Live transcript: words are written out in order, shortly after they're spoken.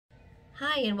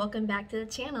Hi and welcome back to the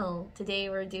channel. Today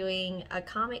we're doing a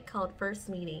comic called First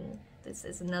Meeting. This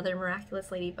is another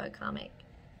Miraculous Ladybug comic.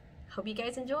 Hope you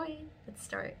guys enjoy. Let's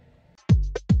start.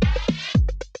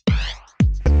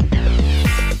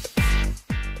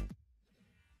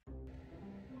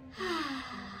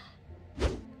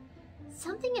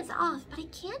 Something is off, but I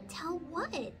can't tell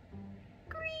what.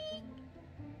 Greek.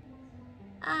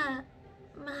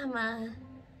 Mama.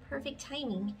 Perfect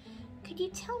timing. Could you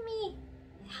tell me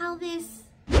how this...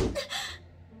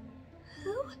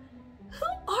 Who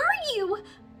are you?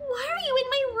 Why are you in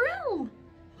my room?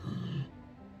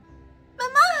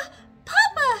 Mama!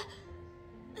 Papa!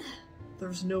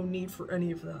 There's no need for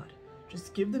any of that.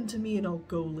 Just give them to me and I'll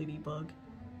go, Ladybug.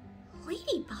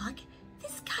 Ladybug?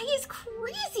 This guy is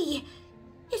crazy!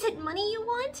 Is it money you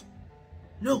want?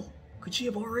 No! Could she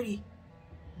have already?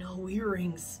 No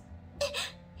earrings.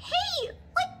 Hey!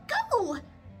 Let go!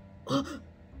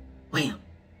 Wham!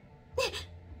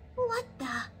 What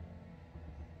the?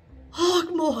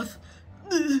 Hog moth!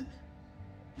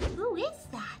 Who is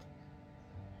that?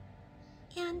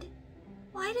 And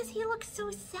why does he look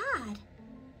so sad?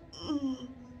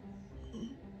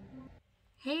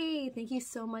 Hey, thank you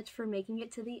so much for making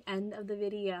it to the end of the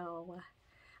video.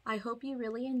 I hope you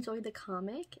really enjoyed the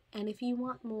comic, and if you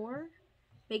want more,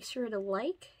 make sure to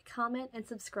like, comment, and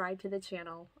subscribe to the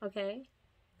channel, okay?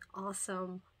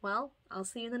 Awesome. Well, I'll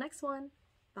see you in the next one.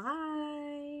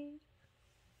 Bye!